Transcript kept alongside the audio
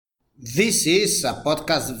This is a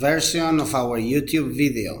podcast version of our YouTube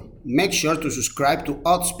video. Make sure to subscribe to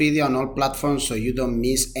Oddspedia on all platforms so you don't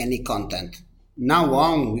miss any content. Now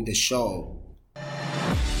on with the show.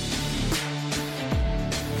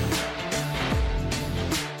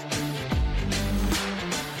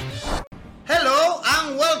 Hello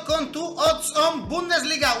and welcome to Odds on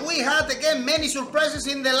Bundesliga. We had again many surprises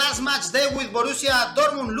in the last match day with Borussia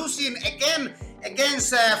Dortmund losing again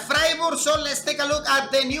against Freiburg. So let's take a look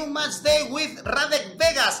at the new match day with Radek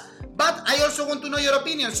Vegas. But I also want to know your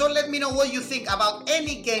opinion, so let me know what you think about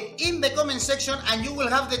any game in the comment section and you will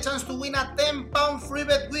have the chance to win a £10 free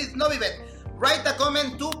bet with Novibet. Write a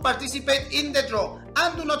comment to participate in the draw.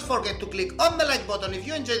 And do not forget to click on the like button if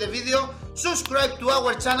you enjoyed the video, subscribe to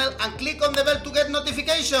our channel and click on the bell to get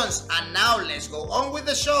notifications. And now let's go on with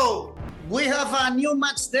the show. We have a new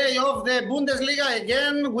match day of the Bundesliga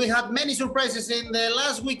again. We had many surprises in the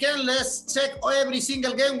last weekend. Let's check every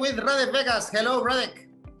single game with Radek Vegas. Hello, Radek.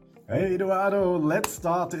 Hey, Eduardo. Let's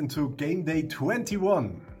start into game day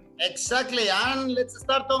 21. Exactly, and let's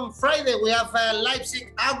start on Friday. We have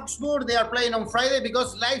Leipzig, Augsburg. They are playing on Friday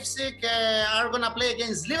because Leipzig are going to play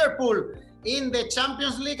against Liverpool in the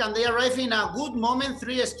Champions League, and they arrive in a good moment.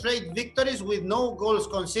 3 straight victories with no goals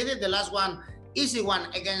conceded. The last one, easy one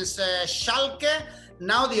against Schalke.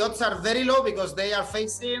 Now the odds are very low because they are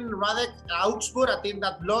facing Radek Augsburg, a team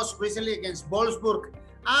that lost recently against Wolfsburg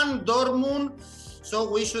and Dortmund. So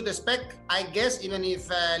we should expect, I guess, even if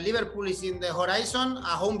Liverpool is in the horizon,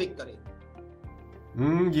 a home victory.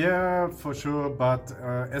 Yeah, for sure. But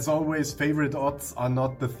as always, favorite odds are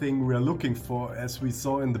not the thing we're looking for. As we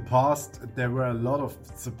saw in the past, there were a lot of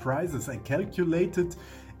surprises. I calculated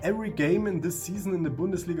every game in this season in the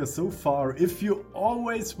Bundesliga so far. If you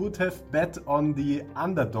always would have bet on the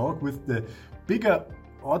underdog with the bigger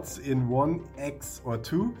odds in 1x or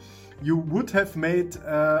 2, you would have made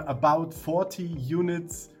about 40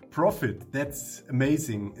 units profit. That's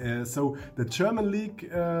amazing. So the German league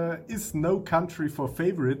is no country for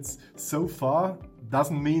favorites so far.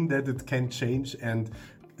 Doesn't mean that it can change and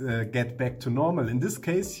get back to normal. In this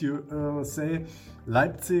case, you say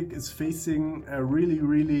Leipzig is facing a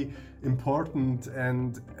really important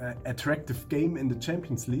and attractive game in the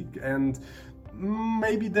Champions League, and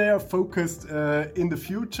maybe they are focused in the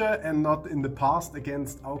future and not in the past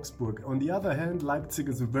against Augsburg. On the other hand, Leipzig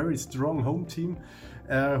is a very strong home team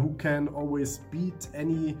who can always beat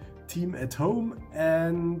any team at home.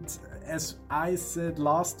 And as I said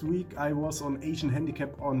last week, I was on Asian handicap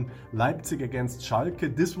on Leipzig against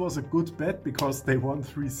Schalke. This was a good bet because they won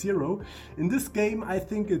 3-0. In this game, I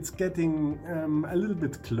think it's getting a little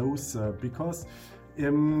bit closer because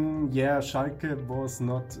Schalke was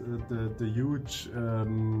not the huge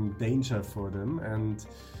danger for them, and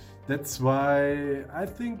that's why I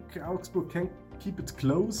think Augsburg can keep it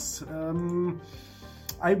close.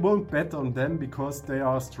 I won't bet on them because they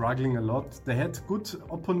are struggling a lot. They had good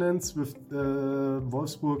opponents with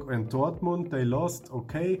Wolfsburg and Dortmund. They lost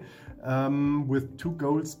okay with 2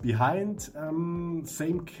 goals behind.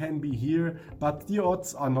 Same can be here, but the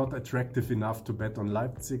odds are not attractive enough to bet on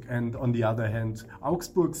Leipzig. And on the other hand,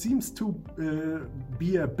 Augsburg seems to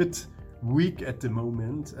be a bit weak at the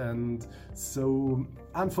moment, and so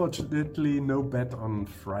unfortunately no bet on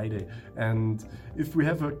Friday. And if we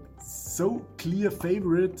have a so clear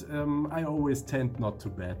favorite, I always tend not to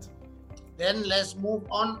bet. Then let's move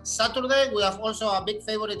on Saturday. We have also a big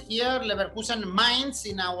favorite here, Leverkusen Mainz.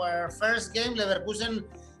 In our first game, Leverkusen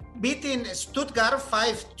beating Stuttgart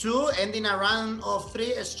 5-2, ending a run of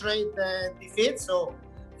 3 straight defeats. So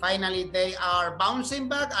finally, they are bouncing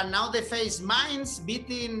back, and now they face Mainz,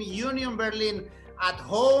 beating Union Berlin at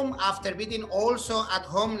home after beating also at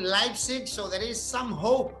home Leipzig. So there is some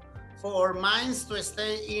hope for Mainz to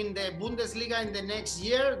stay in the Bundesliga in the next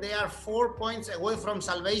year. They are 4 points away from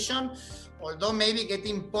salvation, although maybe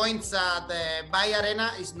getting points at the Bay Arena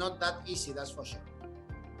is not that easy, that's for sure.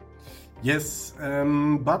 Yes,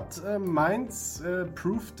 but Mainz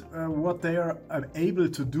proved what they are able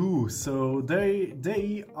to do. So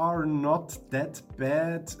they are not that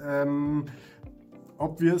bad.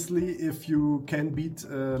 Obviously, if you can beat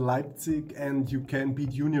Leipzig and you can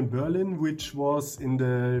beat Union Berlin, which was in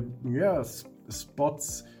the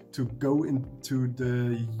spots to go into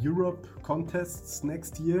the Europe contests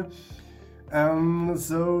next year.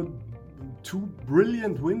 So 2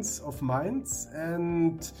 brilliant wins of Mainz,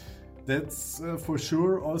 and that's for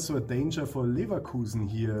sure also a danger for Leverkusen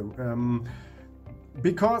here.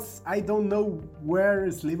 Because I don't know where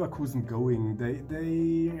is Leverkusen going.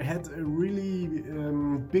 They had a really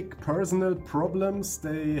big personal problems.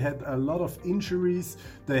 They had a lot of injuries.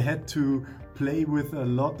 They had to play with a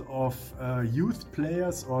lot of youth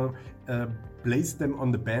players or place them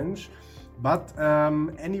on the bench. But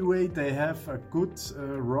anyway, they have a good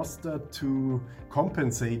roster to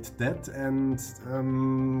compensate that and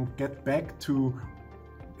get back to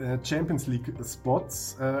Champions League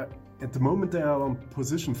spots. At the moment they are on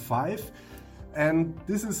position 5 and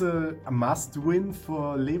this is a must win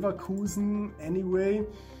for Leverkusen anyway.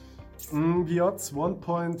 The odds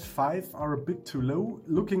 1.5 are a bit too low.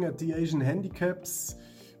 Looking at the Asian handicaps,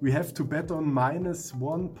 we have to bet on minus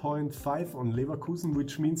 1.5 on Leverkusen,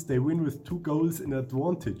 which means they win with 2 goals in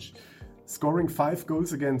advantage. Scoring 5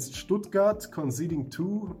 goals against Stuttgart, conceding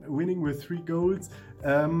 2, winning with 3 goals,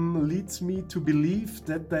 leads me to believe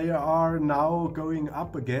that they are now going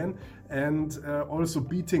up again and also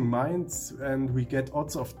beating Mainz, and we get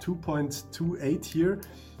odds of 2.28 here,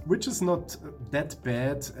 which is not that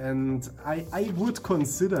bad, and I would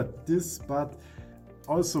consider this, but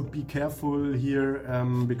also be careful here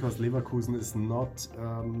because Leverkusen is not,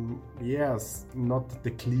 not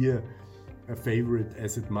the clear favorite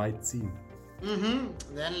as it might seem.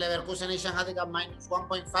 Then Leverkusen Asian handicap minus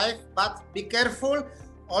 1.5, but be careful.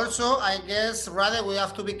 Also, I guess rather we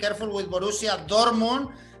have to be careful with Borussia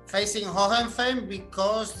Dortmund facing Hoffenheim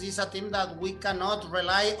because this is a team that we cannot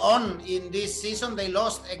rely on in this season. They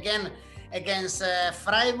lost again against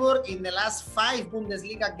Freiburg in the last 5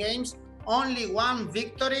 Bundesliga games. Only 1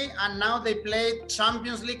 victory, and now they play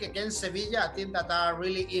Champions League against Sevilla, a team that are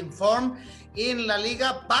really informed in La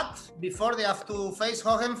Liga. But before they have to face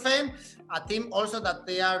Hoffenheim, a team also that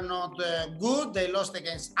they are not good. They lost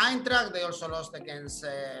against Eintracht. They also lost against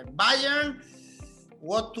Bayern.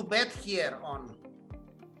 What to bet here on?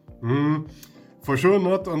 For sure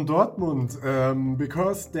not on Dortmund,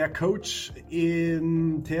 because their coach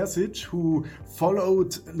in Terzic, who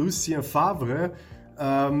followed Lucien Favre,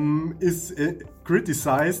 is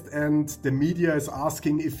criticized, and the media is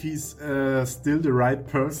asking if he's still the right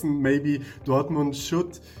person. Maybe Dortmund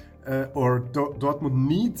should Dortmund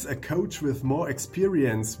needs a coach with more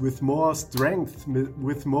experience, with more strength,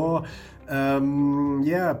 with more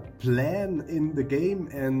plan in the game.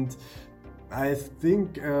 And I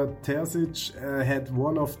think Terzic had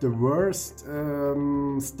one of the worst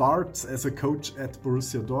starts as a coach at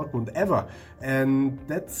Borussia Dortmund ever, and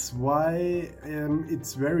that's why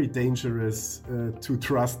it's very dangerous to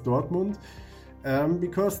trust Dortmund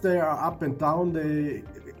because they are up and down. They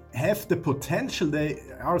have the potential. They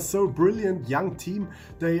are so brilliant young team.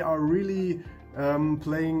 They are really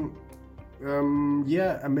playing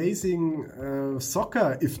amazing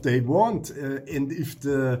soccer if they want and if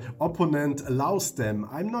the opponent allows them.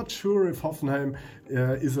 I'm not sure if Hoffenheim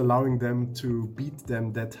is allowing them to beat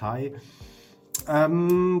them that high.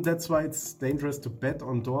 That's why it's dangerous to bet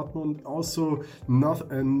on Dortmund. Also,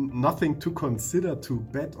 nothing to consider to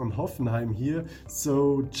bet on Hoffenheim here.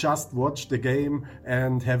 So just watch the game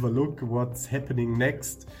and have a look what's happening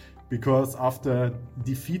next. Because after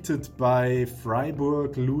defeated by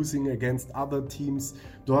Freiburg, losing against other teams,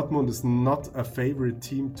 Dortmund is not a favorite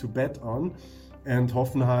team to bet on. And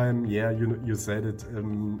Hoffenheim, you said it,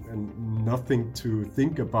 and nothing to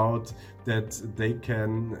think about that they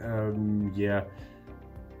can,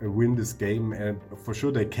 win this game. And for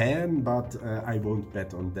sure they can, but I won't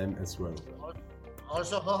bet on them as well.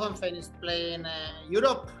 Also, Hoffenheim is playing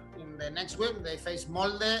Europe in the next week. They face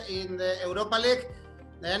Molde in the Europa League.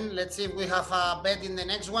 Then let's see if we have a bet in the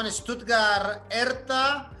next one. Stuttgart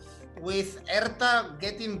Hertha, with Hertha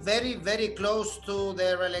getting very, very close to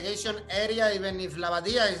the relegation area, even if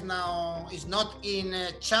Labadia is not in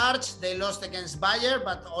charge. They lost against Bayern,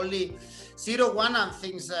 but only 0-1, and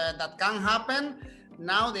things that can happen.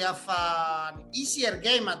 Now they have an easier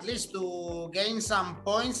game, at least, to gain some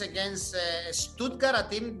points against Stuttgart, a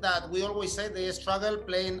team that we always say they struggle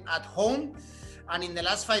playing at home. And in the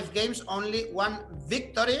last 5 games, only 1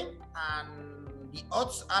 victory, and the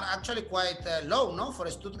odds are actually quite low, no? For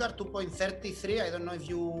Stuttgart, 2.33. I don't know if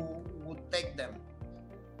you would take them.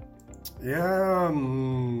 Yeah,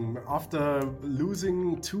 after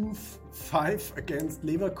losing 2-5 against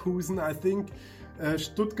Leverkusen, I think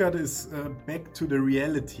Stuttgart is back to the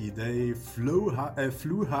reality. They flew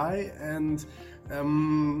high, and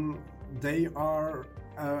they are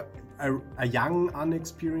a young,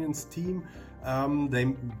 unexperienced team.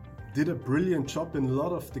 They did a brilliant job in a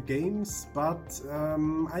lot of the games, but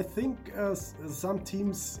I think some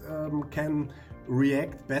teams can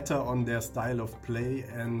react better on their style of play,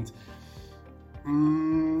 and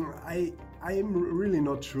I'm really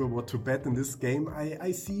not sure what to bet in this game.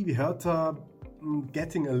 I see Hertha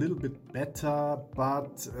getting a little bit better,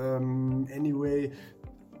 but anyway,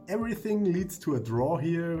 everything leads to a draw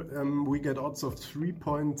here. We get odds of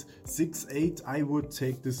 3.68. I would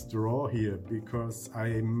take this draw here because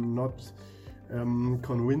I'm not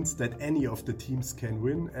convinced that any of the teams can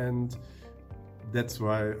win, and that's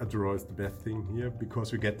why a draw is the best thing here,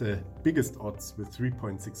 because we get the biggest odds with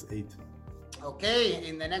 3.68. Okay,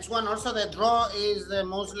 in the next one also the draw is the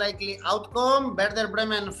most likely outcome. Werder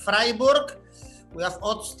Bremen Freiburg. We have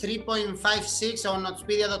odds 3.56 on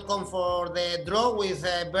Oddspedia.com for the draw with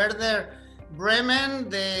Werder Bremen.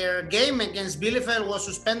 Their game against Bielefeld was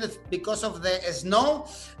suspended because of the snow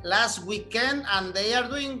last weekend, and they are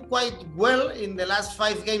doing quite well in the last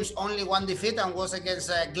 5 games. Only 1 defeat, and was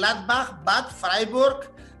against Gladbach. But Freiburg,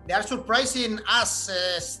 they are surprising us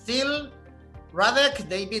still. Radek,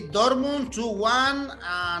 they beat Dortmund 2-1,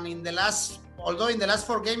 and although in the last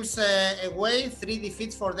 4 games away, 3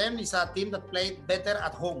 defeats for them, is a team that played better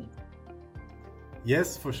at home.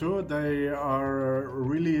 Yes, for sure. They are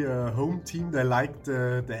really a home team. They like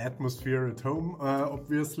the atmosphere at home,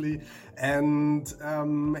 obviously. And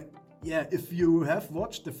if you have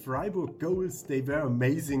watched the Freiburg goals, they were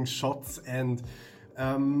amazing shots, and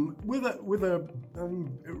with a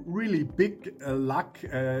really big luck,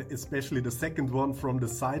 especially the second one from the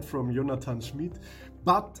side from Jonathan Schmid.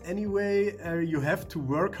 But anyway, you have to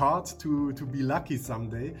work hard to be lucky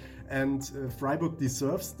someday, and Freiburg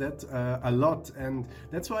deserves that a lot, and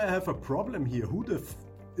that's why I have a problem here. Who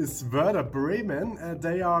is Werder Bremen?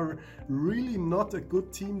 They are really not a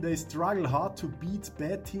good team. They struggle hard to beat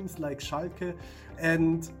bad teams like Schalke,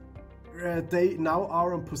 and they now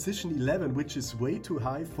are on position 11, which is way too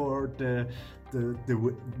high for the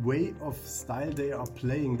way of style they are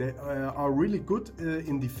playing. They are really good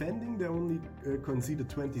in defending. They only conceded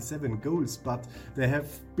 27 goals, but they have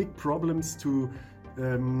big problems to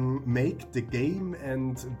make the game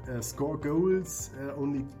and score goals.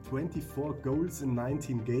 Only 24 goals in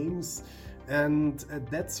 19 games, and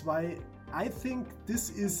that's why I think this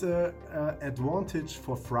is an advantage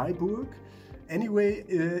for Freiburg. Anyway,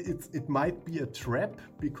 it might be a trap,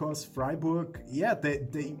 because Freiburg,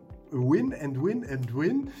 they win and win and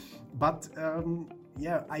win, but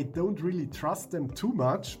I don't really trust them too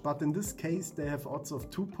much. But in this case, they have odds of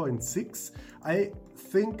 2.6. I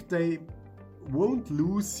think they won't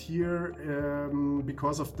lose here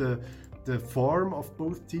because of the form of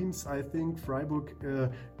both teams. I think Freiburg,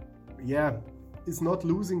 is not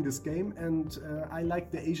losing this game, and I like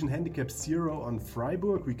the Asian handicap 0 on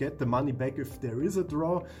Freiburg. We get the money back if there is a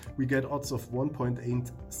draw. We get odds of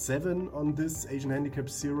 1.87 on this Asian handicap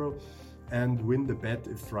 0, and win the bet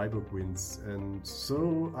if Freiburg wins. And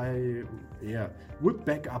so I would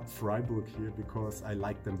back up Freiburg here because I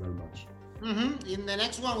like them very much. In the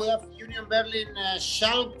next one we have Union Berlin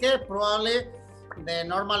Schalke. Probably the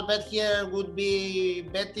normal bet here would be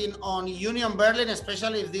betting on Union Berlin,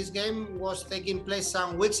 especially if this game was taking place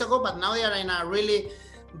some weeks ago, but now they are in a really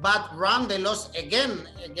bad run. They lost again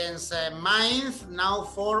against Mainz. Now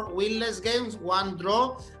 4 winless games, 1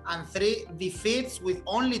 draw and 3 defeats with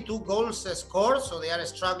only 2 goals scored, so they are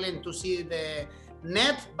struggling to see the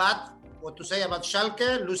net. But what to say about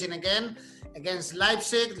Schalke? Losing again against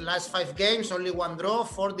Leipzig. The last 5 games, only 1 draw,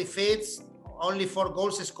 4 defeats, only 4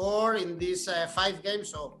 goals scored in these 5 games.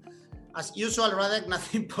 So, as usual, Radek,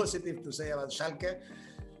 nothing positive to say about Schalke.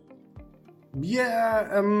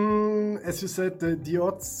 As you said, the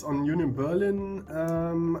odds on Union Berlin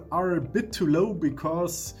are a bit too low,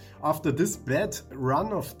 because after this bad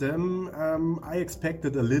run of them, I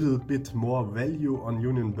expected a little bit more value on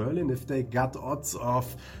Union Berlin. If they got odds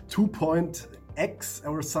of 2.x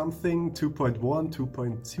or something, 2.1,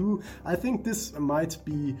 2.2, I think this might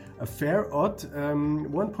be a fair odd.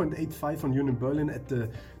 1.85 on Union Berlin at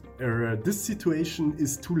this situation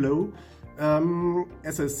is too low.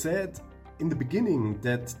 As I said in the beginning,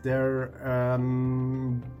 that there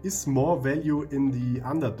is more value in the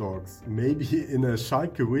underdogs, maybe in a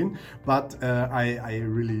Schalke win, but I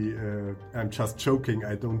really, I'm just joking.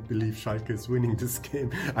 I don't believe Schalke is winning this game.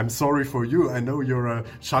 I'm sorry for you. I know you're a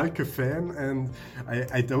Schalke fan, and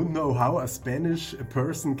I don't know how a Spanish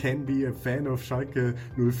person can be a fan of Schalke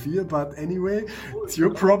 04, but anyway, it's your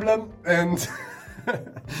problem. And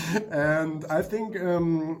and I think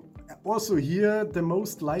also here the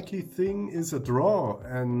most likely thing is a draw,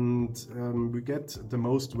 and we get the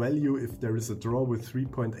most value if there is a draw with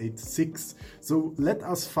 3.86. So let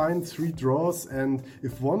us find 3 draws, and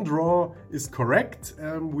if 1 draw is correct,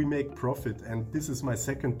 we make profit. And this is my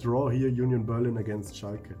second draw here, Union Berlin against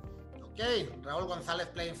Schalke. Okay, Raúl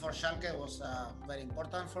González playing for Schalke was very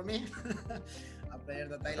important for me. A player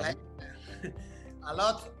that I like a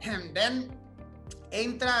lot. And then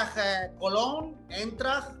Eintracht Cologne,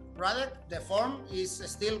 Radek, the form is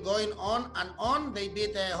still going on and on. They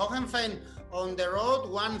beat Hohenheim on the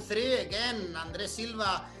road 1-3. Again, André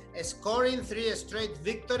Silva scoring 3 straight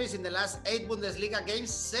victories in the last 8 Bundesliga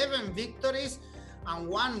games, 7 victories and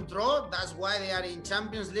 1 draw. That's why they are in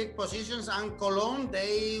Champions League positions. And Cologne,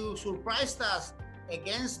 they surprised us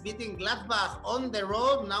against beating Gladbach on the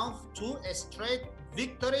road. Now 2 straight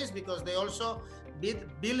victories because they also beat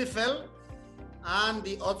Bielefeld. And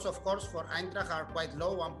the odds, of course, for Eintracht are quite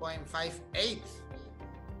low, 1.58.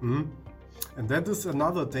 Mm-hmm. And that is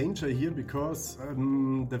another danger here because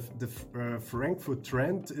the Frankfurt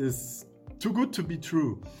trend is too good to be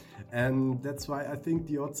true. And that's why I think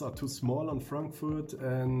the odds are too small on Frankfurt.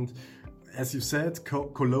 And as you said,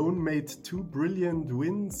 Cologne made 2 brilliant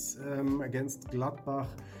wins against Gladbach.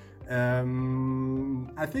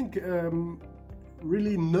 I think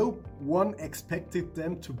really no one expected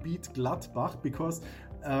them to beat Gladbach because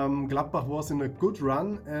Gladbach was in a good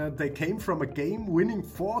run. They came from a game winning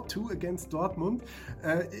 4-2 against Dortmund.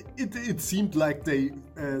 It seemed like they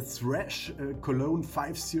thrashed Cologne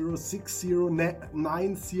 5-0, 6-0,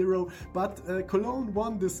 9-0, but Cologne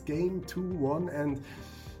won this game 2-1, and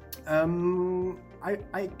I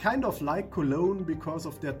kind of like Cologne because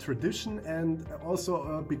of their tradition and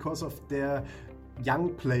also because of their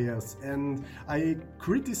young players, and I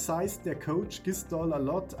criticized their coach Gisdol a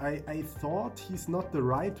lot. I thought he's not the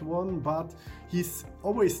right one, but he's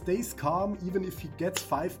always stays calm even if he gets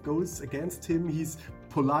 5 goals against him. He's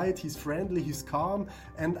polite, he's friendly, he's calm,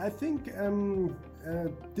 and I think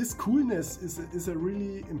this coolness is a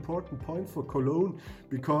really important point for Cologne,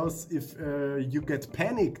 because if you get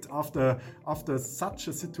panicked after such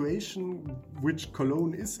a situation which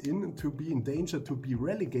Cologne is in, to be in danger to be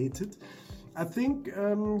relegated, I think,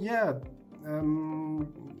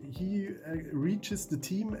 he reaches the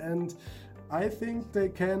team, and I think they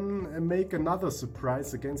can make another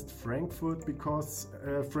surprise against Frankfurt, because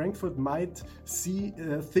Frankfurt might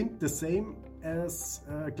think the same as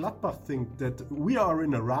Gladbach think, that we are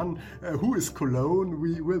in a run, who is Cologne,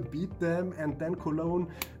 we will beat them, and then Cologne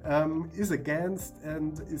is against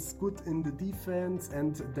and is good in the defense,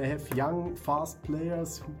 and they have young, fast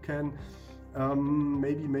players who can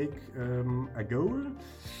maybe make a goal.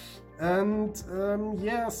 And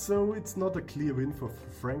so it's not a clear win for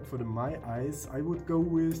Frankfurt in my eyes. I would go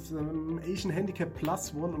with Asian handicap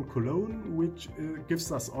 +1 on Cologne, which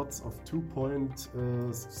gives us odds of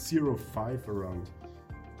 2.05 around.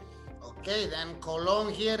 Okay, then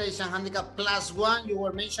Cologne here, Asian handicap +1. You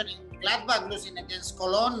were mentioning Gladbach losing against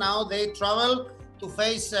Cologne. Now they travel to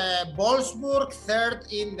face Wolfsburg, 3rd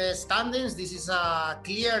in the standings. This is a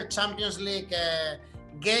clear Champions League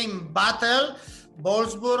game battle.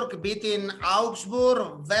 Wolfsburg beating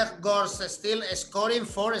Augsburg. Weghorst still scoring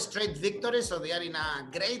 4 straight victories, so they are in a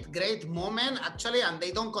great moment actually, and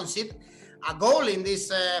they don't concede a goal in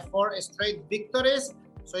these 4 straight victories.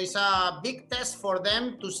 So it's a big test for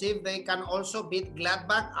them to see if they can also beat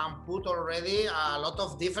Gladbach and put already a lot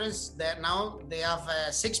of difference there. Now they have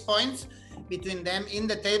 6 points between them in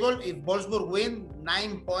the table. If Wolfsburg win,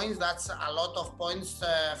 9 points, that's a lot of points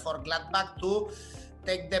for Gladbach to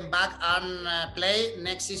take them back and play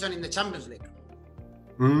next season in the Champions League.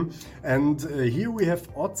 And here we have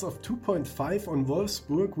odds of 2.5 on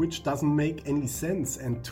Wolfsburg, which doesn't make any sense, and